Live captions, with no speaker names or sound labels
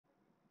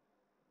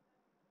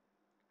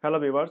Hello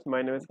viewers,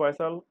 my name is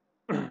Faisal.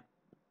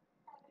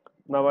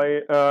 Now I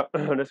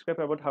describe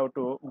about how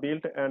to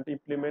build and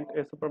implement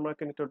a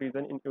supermarket network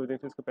design in using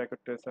Cisco Packet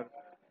Tracer.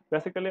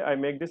 Basically, I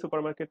make the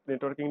supermarket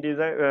networking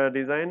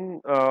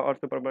design or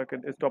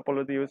supermarket is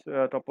topology use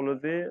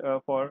topology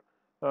for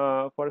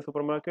a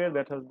supermarket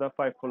that has the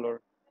 5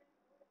 floor.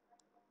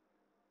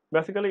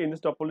 Basically, in this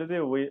topology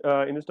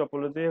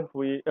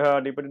we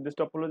divided this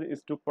topology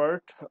is two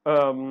part.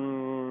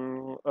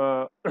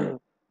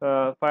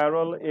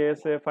 Firewall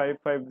ASA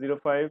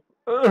 5505.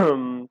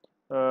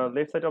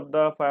 Left side of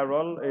the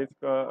firewall is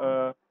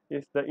the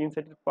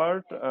inside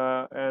part,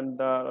 and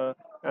the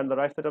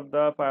right side of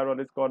the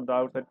firewall is called the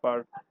outside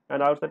part.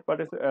 And outside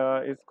part is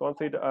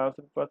considered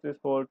outside part is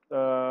hold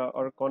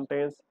or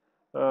contains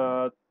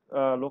uh,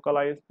 local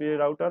ISP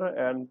router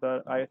and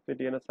the ISP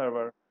DNS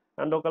server.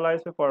 And local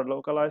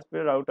ISP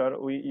router,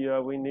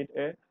 we need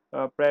a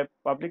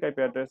public IP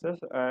addresses,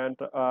 and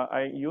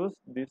I use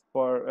this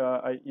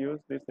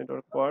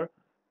network for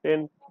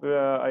 10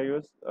 I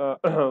use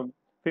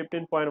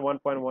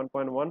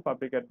 15.1.1.1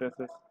 public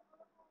addresses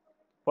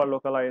for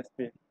local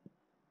ISP,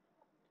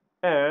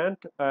 and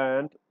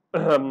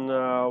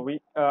we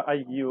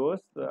I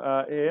use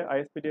a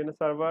ISP DNS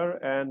server,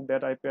 and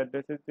that IP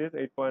address is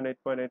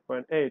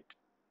 8.8.8.8.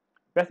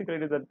 Basically,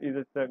 it is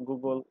the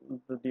Google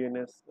the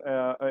DNS.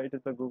 It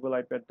is the Google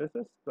IP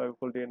addresses, the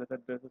Google DNS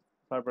addresses,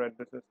 server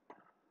addresses,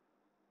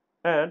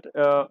 and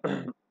uh,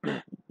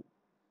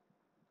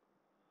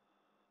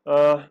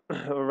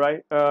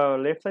 right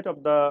left side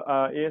of the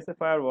ASA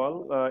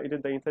firewall. It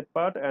is the inside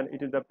part, and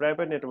it is the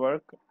private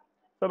network.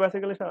 So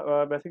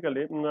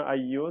I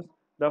use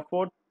the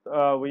four.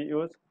 We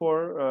use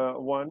four,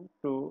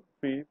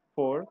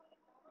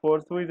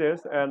 4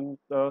 switches, and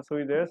the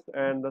switches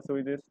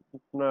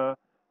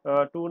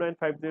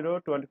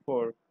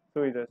 295024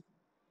 switches,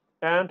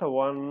 and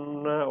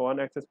one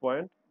access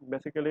point.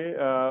 Basically,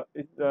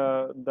 this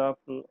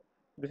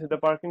is the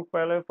parking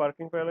palace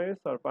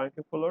or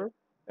parking floor,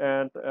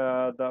 and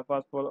the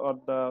first floor or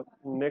the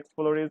next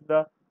floor is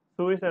the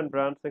switch and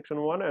branch section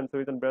 1 and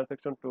switch and branch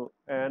section 2,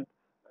 and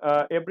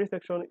every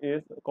section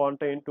is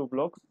contained two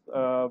blocks,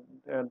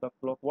 and the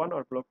block 1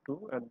 or block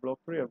 2 and block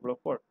 3 or block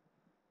 4.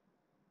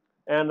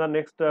 And the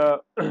next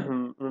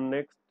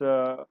next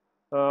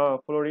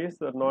floor is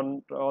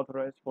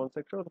non-authorized phone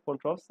section, the phone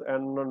shops,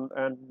 and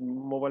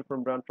mobile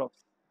phone brand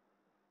shops.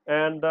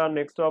 And the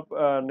next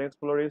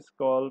floor is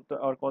called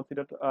or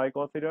considered I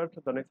considered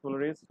the next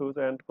floor is shoes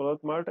and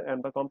clothes mart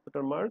and the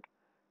computer mart,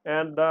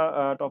 and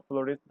the top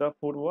floor is the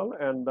food wall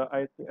and the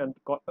IC and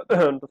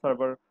the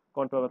server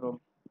control room.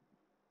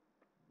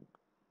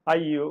 I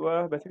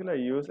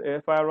use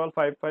a firewall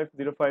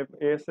 5505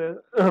 ASA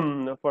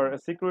for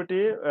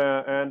security,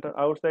 and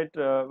outside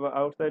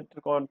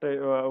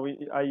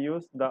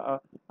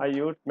I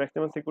use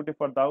maximum security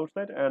for the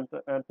outside, and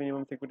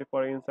minimum security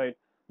for inside,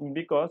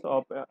 because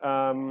of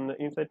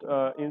inside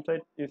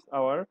is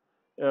our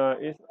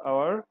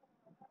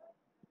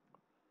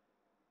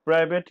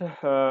private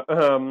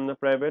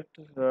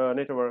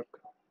network.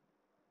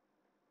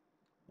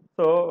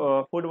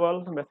 So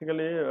football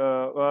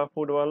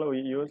we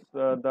use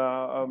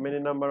the many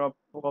number of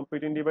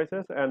computing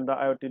devices and the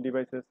IoT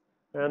devices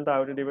and the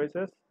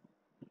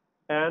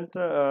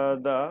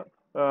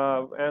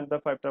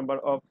 5 number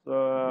of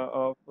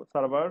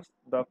servers.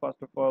 The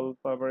first of all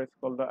server is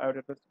called the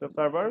IoT system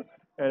server,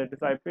 and it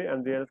is IP,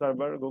 and the other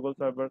server Google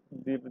server,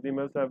 the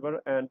Gmail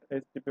server, and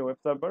HTTP web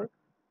server,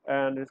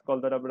 and it's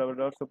called the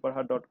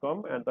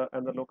www.superhard.com, and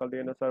the local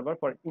DNS server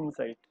for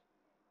inside.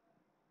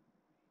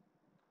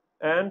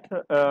 And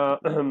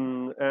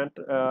and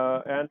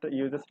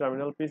uses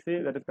terminal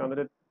PC that is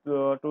connected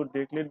to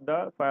directly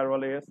the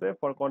firewall ASA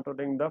for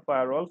controlling the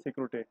firewall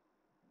security.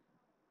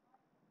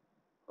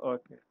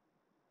 Okay.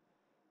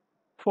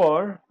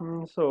 For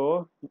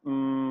so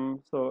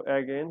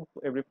again,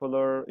 every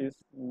folder is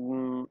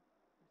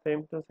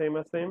same.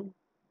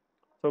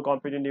 So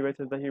computing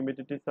devices, the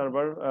humidity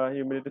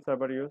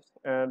server use,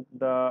 and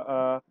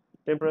the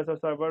temperature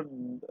server,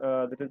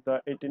 that is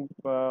the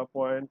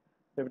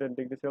 18.7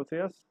 degrees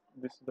Celsius.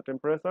 This is the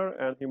temperature,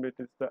 and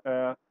humidity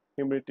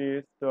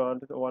is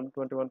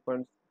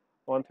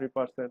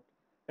 121.13%.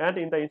 And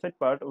in the inside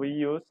part, we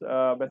use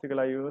I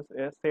use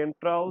a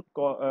central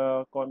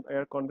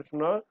air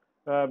conditioner.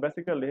 Now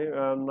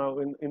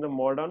in the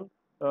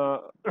uh,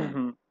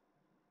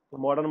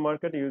 modern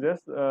market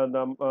uses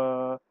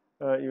the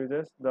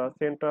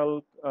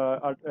central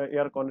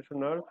air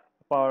conditioner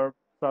power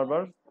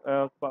servers,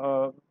 air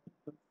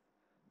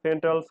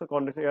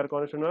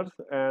conditioners,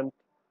 and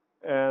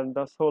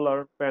the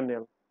solar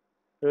panel,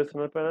 and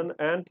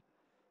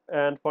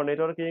for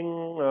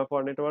networking,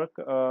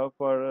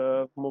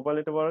 for mobile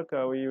network,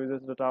 we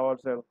uses the tower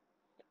cell.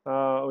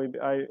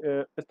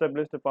 I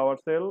established a power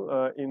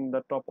cell in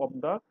the top of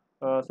the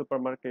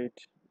supermarket.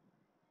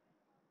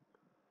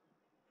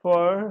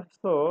 For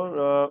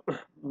so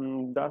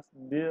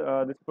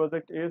This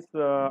project is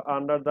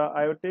under the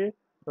IoT.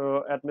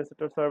 So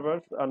administrator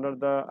servers under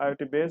the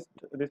IoT based.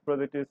 This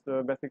project is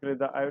basically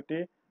the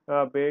IoT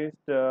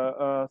based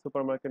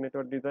supermarket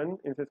network design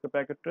in Cisco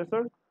Packet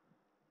Tracer.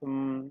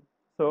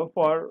 So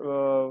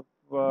for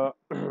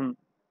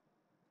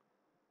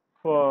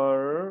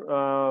for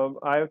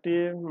IoT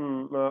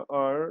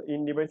or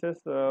in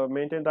devices,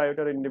 maintain the IoT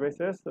or in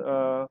devices,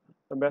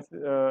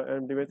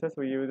 and devices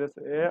we use a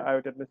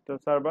IoT administrator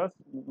servers.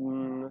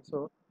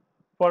 So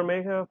for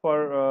make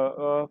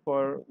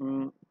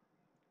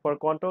for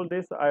control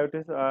this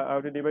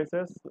IoT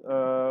devices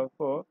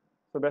so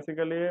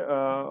basically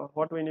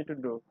what we need to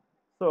do.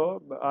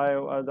 So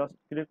I just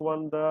click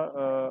on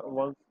the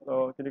once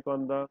click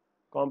on the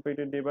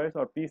computed device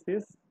or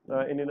PCs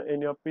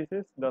in your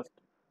PCs. Just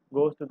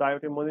goes to the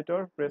IoT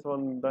monitor, press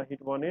on the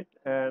hit on it,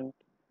 and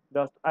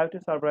just IoT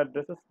server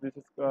addresses. This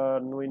is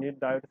we need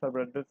the IoT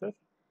server addresses,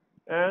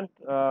 and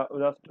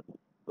just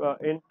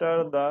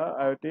enter the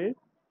IoT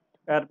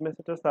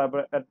administrator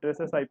server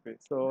addresses IP.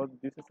 So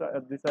this is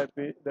this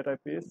IP, that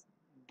IP is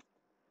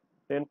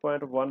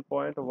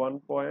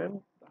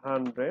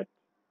 10.1.1.100,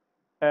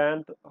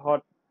 and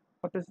what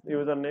is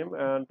username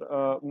and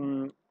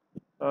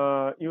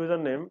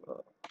username.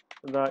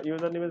 The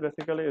username is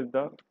basically is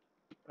the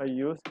I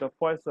use the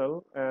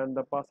Faisal, and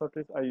the password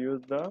is I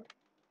use the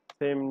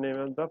same name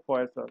as the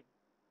Faisal.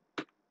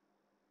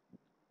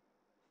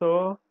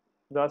 So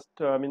just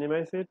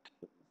minimize it.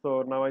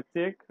 So now I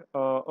check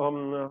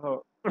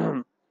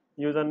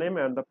username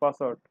and the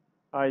password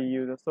I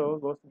use. So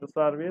goes to the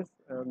service,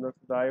 and that's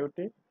the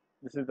IoT.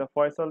 This is the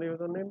Faisal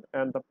username,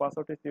 and the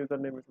password is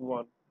username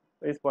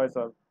is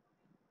Faisal.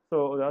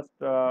 So just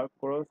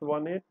cross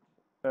one it,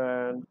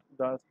 and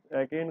just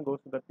again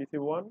goes to the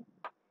PC1.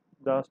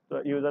 Just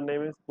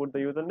username is put the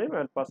username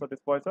and password is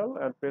Faisal,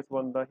 and press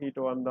one the hit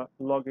on the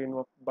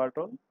login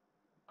button.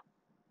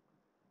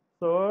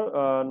 So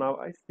now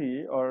I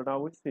see, or now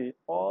we see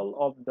all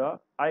of the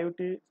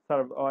IoT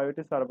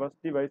servers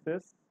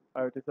devices,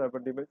 IoT server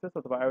devices,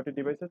 or the IoT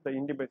devices, the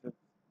in devices.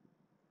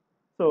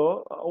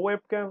 So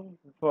webcam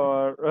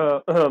for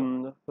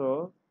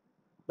so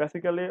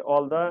basically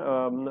all the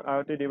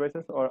IoT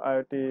devices or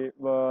IoT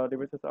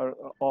devices are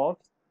off,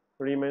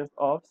 remains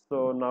off.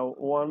 So now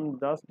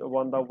just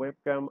one the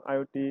webcam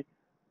IoT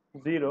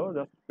 0,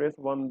 just press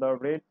one the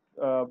red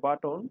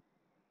button.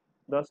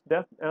 Thus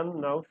that and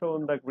now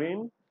shown the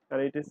green,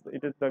 and it is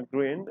the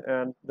green,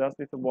 and thus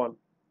is 1.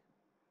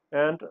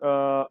 And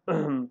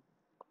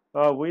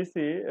we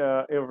see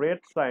a red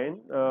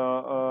sign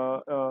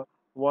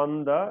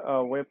on the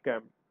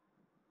webcam.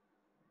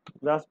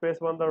 Just press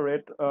on the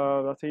red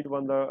seat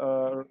on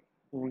the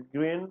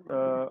green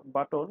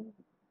button,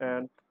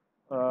 and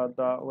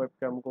the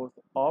webcam goes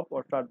off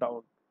or shut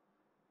down.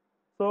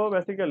 So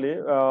basically,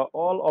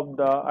 all of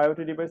the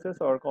IoT devices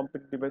or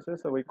computer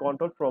devices we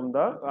control from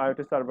the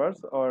IoT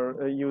servers,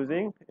 or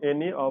using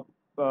any of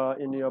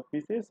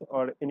PCs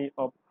or any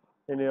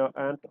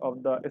end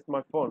of the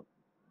smartphone,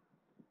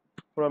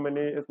 from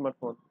any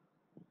smartphone.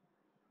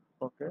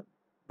 Okay.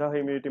 The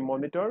humidity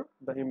monitor.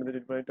 The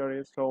humidity monitor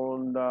is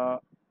shown the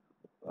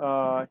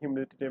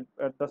humidity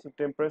the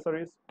temperature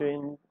is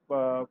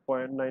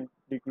 10.9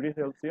 degrees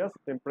Celsius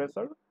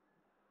temperature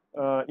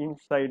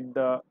inside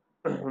the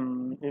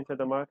inside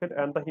the market,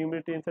 and the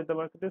humidity inside the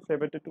market is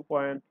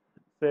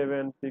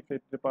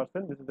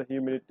 72.768%. This is the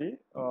humidity.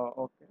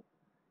 Okay.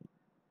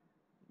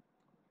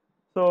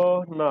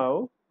 So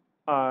now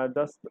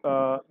just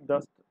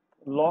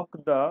lock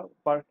the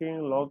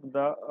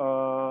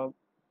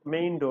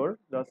main door.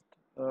 Just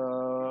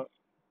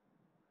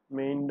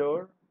main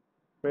door,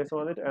 press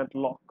on it and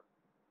lock.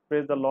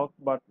 Press the lock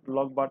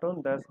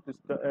button.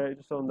 It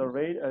is on the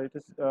rate. It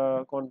is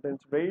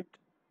contains rate.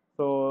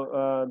 So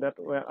that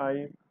where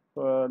I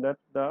that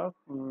the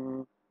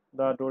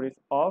door is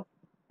off,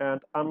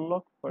 and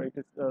unlock for it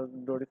is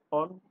door is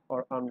on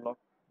or unlock.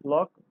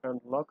 Lock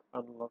and lock,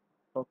 unlock.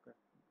 Okay.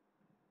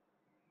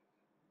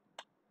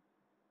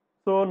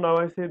 So now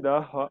I see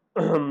the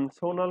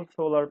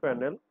solar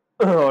panel.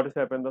 What is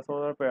happened? The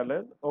solar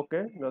panel.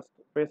 Okay, just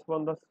press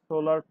on the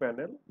solar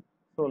panel.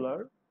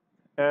 Solar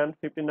and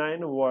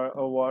 59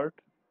 watt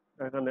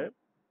এখানে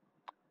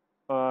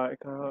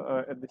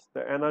this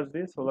the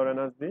energy, solar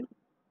energy.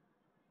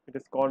 It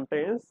is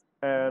contains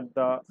and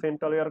the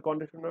central air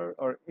conditioner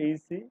or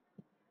AC.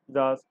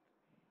 Just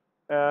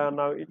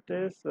now it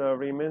is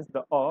remains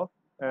the off,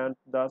 and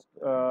just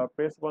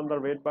press on the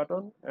red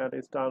button, and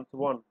it turns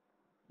 1.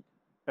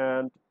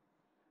 And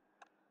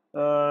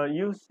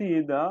you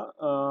see the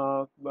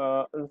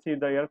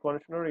air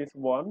conditioner is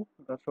 1.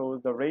 That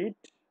shows the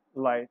rate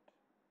light.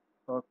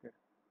 Okay.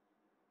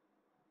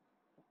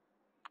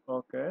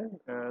 Okay,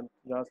 and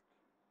just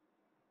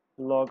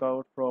log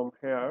out from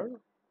here.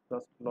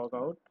 Just log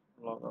out.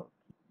 Log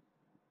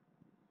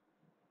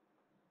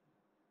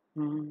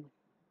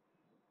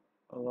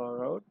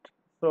out.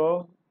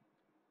 So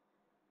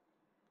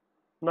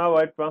now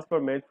I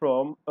transfer made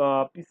from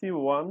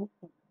PC1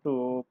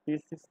 to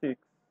PC6.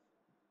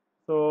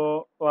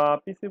 So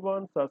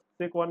PC1, just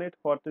check on it.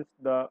 What is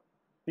the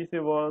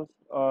PC1's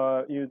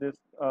uses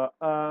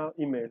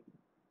email.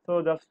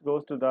 So just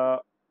goes to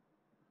the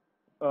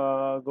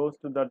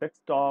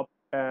desktop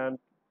and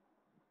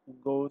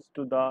goes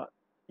to the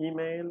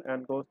email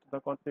and goes to the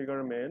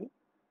configure mail.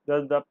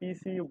 Just the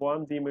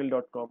pc1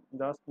 gmail.com.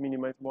 Just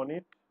minimize on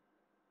it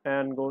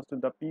and goes to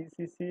the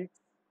pc6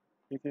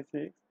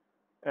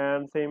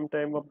 and same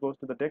time up goes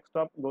to the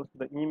desktop, goes to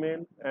the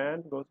email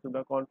and goes to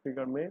the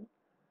configure mail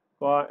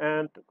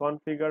and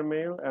configure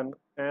mail and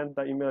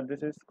the email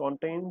addresses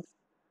contains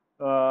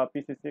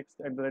pc6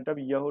 at the rate of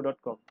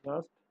yahoo.com.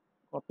 Just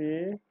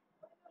copy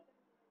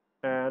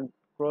and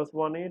cross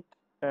one it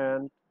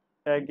and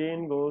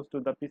again goes to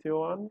the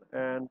pc1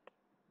 and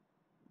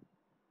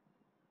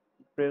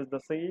press the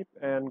save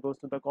and goes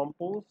to the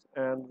compose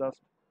and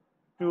just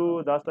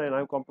to that's the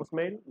now compose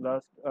mail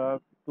just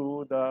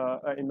to the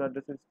email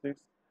address is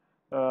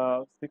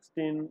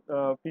 16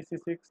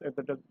 pc6 at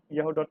the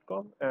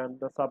yahoo.com and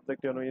the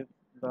subject is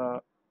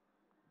the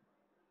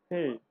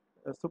hey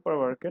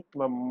supermarket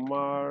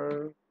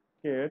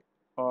market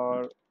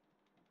or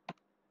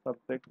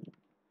subject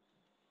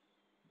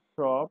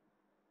shop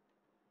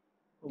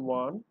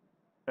one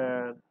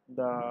and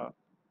the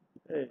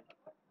hey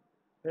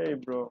hey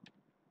bro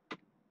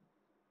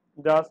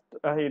just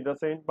hit the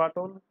send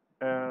button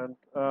and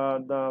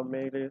the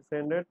mail is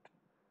sent it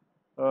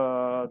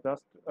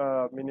just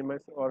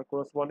minimize or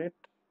close one it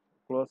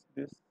close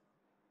this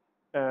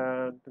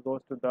and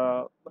goes to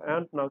the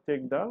and now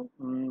check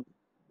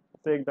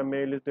the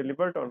mail is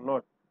delivered or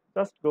not.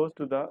 Just goes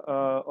to the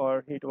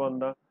or hit on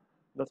the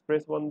just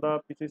press on the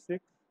pc6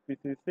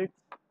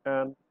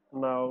 and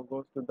now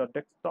goes to the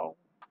desktop,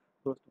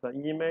 goes to the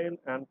email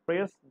and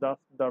press the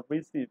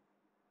receive.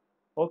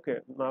 Okay,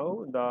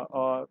 now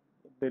the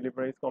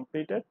delivery is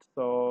completed.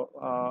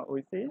 So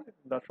we see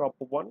the shop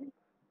one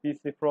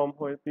pc from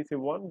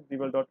pc1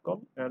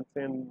 gmail.com and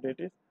send date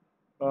is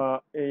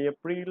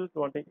April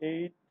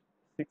 28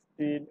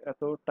 16 at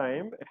the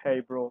time.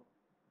 Hey bro.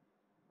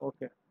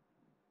 Okay,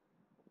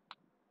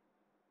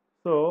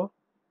 so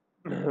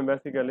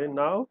basically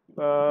now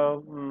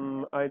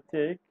I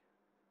take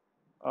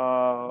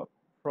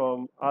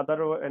from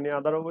any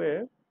other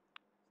way.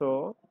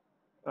 So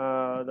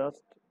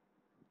just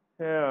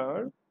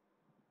here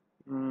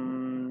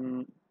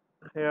mm,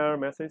 here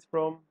message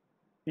from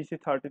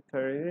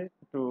pc33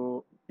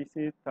 to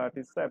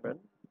pc37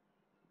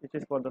 which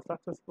is for the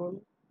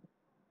successful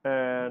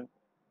and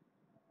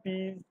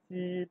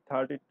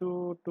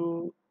pc32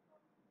 to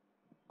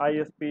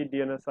ISP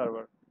DNS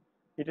server.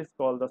 It is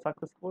called the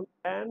successful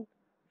and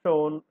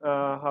shown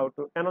how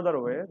to another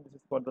way. This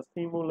is for the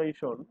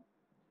simulation.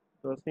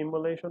 So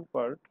simulation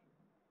part.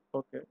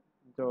 Okay.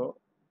 So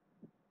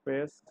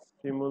press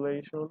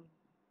simulation.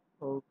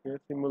 Okay,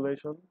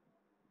 simulation.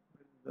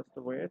 Just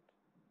wait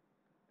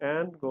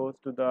and goes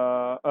to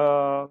the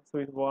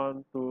switch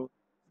one to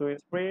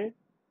switch three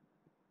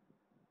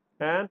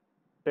and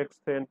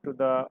extend to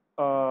the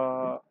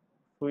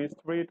switch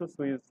three to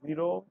switch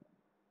zero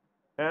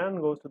and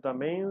goes to the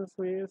main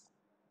switch.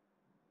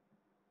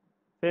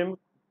 Same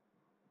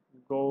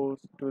goes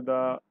to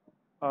the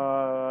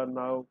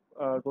now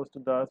goes to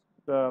the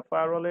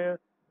firewall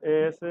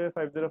ASA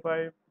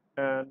 505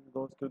 and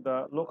goes to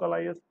the local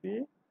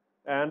ISP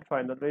and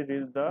finally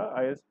reach the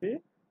ISP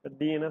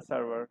DNS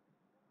server.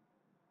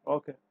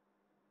 Okay,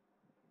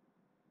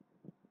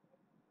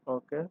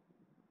 okay,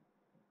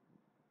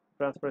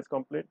 transfer is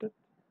completed.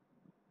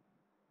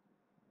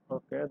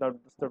 Okay, that's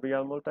the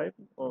real type.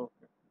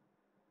 Okay,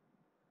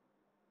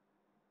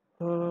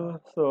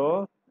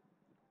 so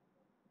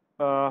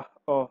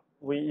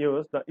we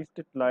use the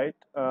street light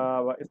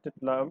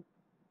street lamp.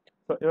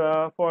 So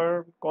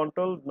for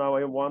control now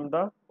I want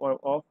the or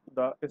off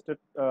the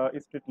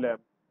street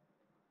lamp.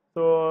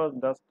 So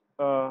just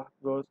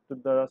goes to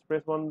the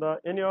press on the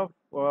any of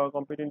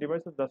computing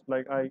devices just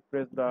like I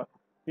press the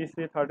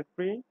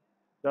PC33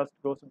 just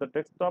goes to the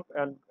desktop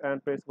and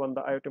press on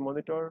the IoT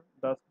monitor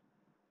just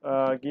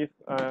give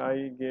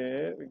I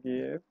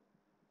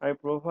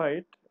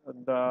provide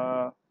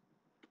the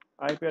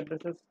IP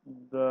addresses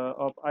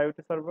of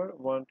IoT server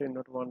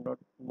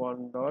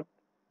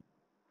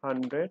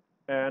 110.1.1.100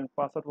 and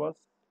password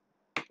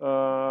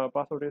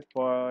is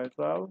for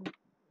itself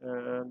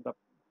and the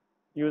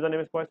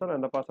username is Faisal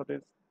and the password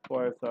is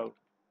Faisal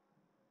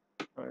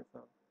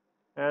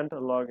and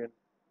login.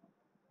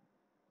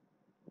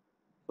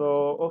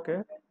 So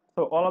okay,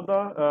 so all of the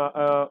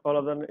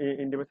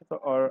in devices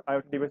or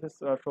IoT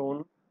devices are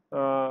shown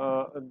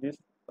shown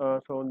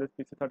this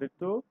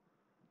PC32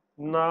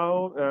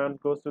 now and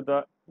goes to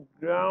the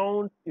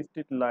ground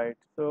street light.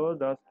 So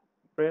just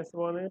press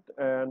on it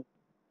and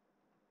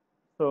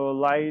so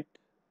light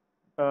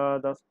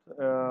just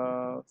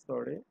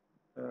sorry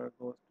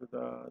goes to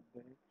the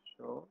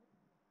show.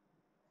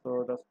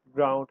 So the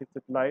ground is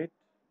at light.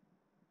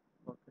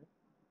 Okay.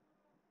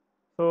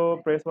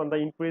 So press on the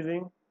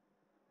increasing,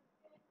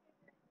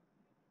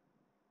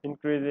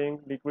 decreasing.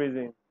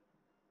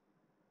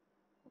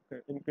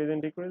 Okay,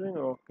 increasing, decreasing.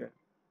 Okay,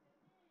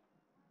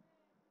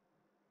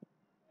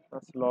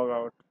 let's log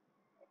out.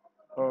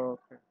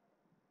 Okay.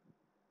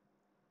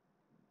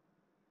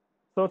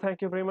 So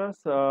thank you very much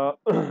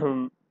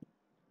for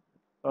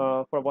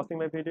watching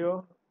my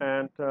video,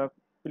 and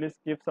please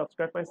keep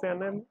subscribe my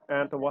channel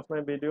and watch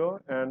my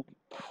video, and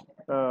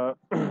uh,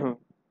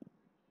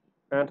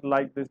 and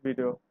like this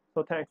video.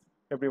 So thanks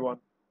everyone.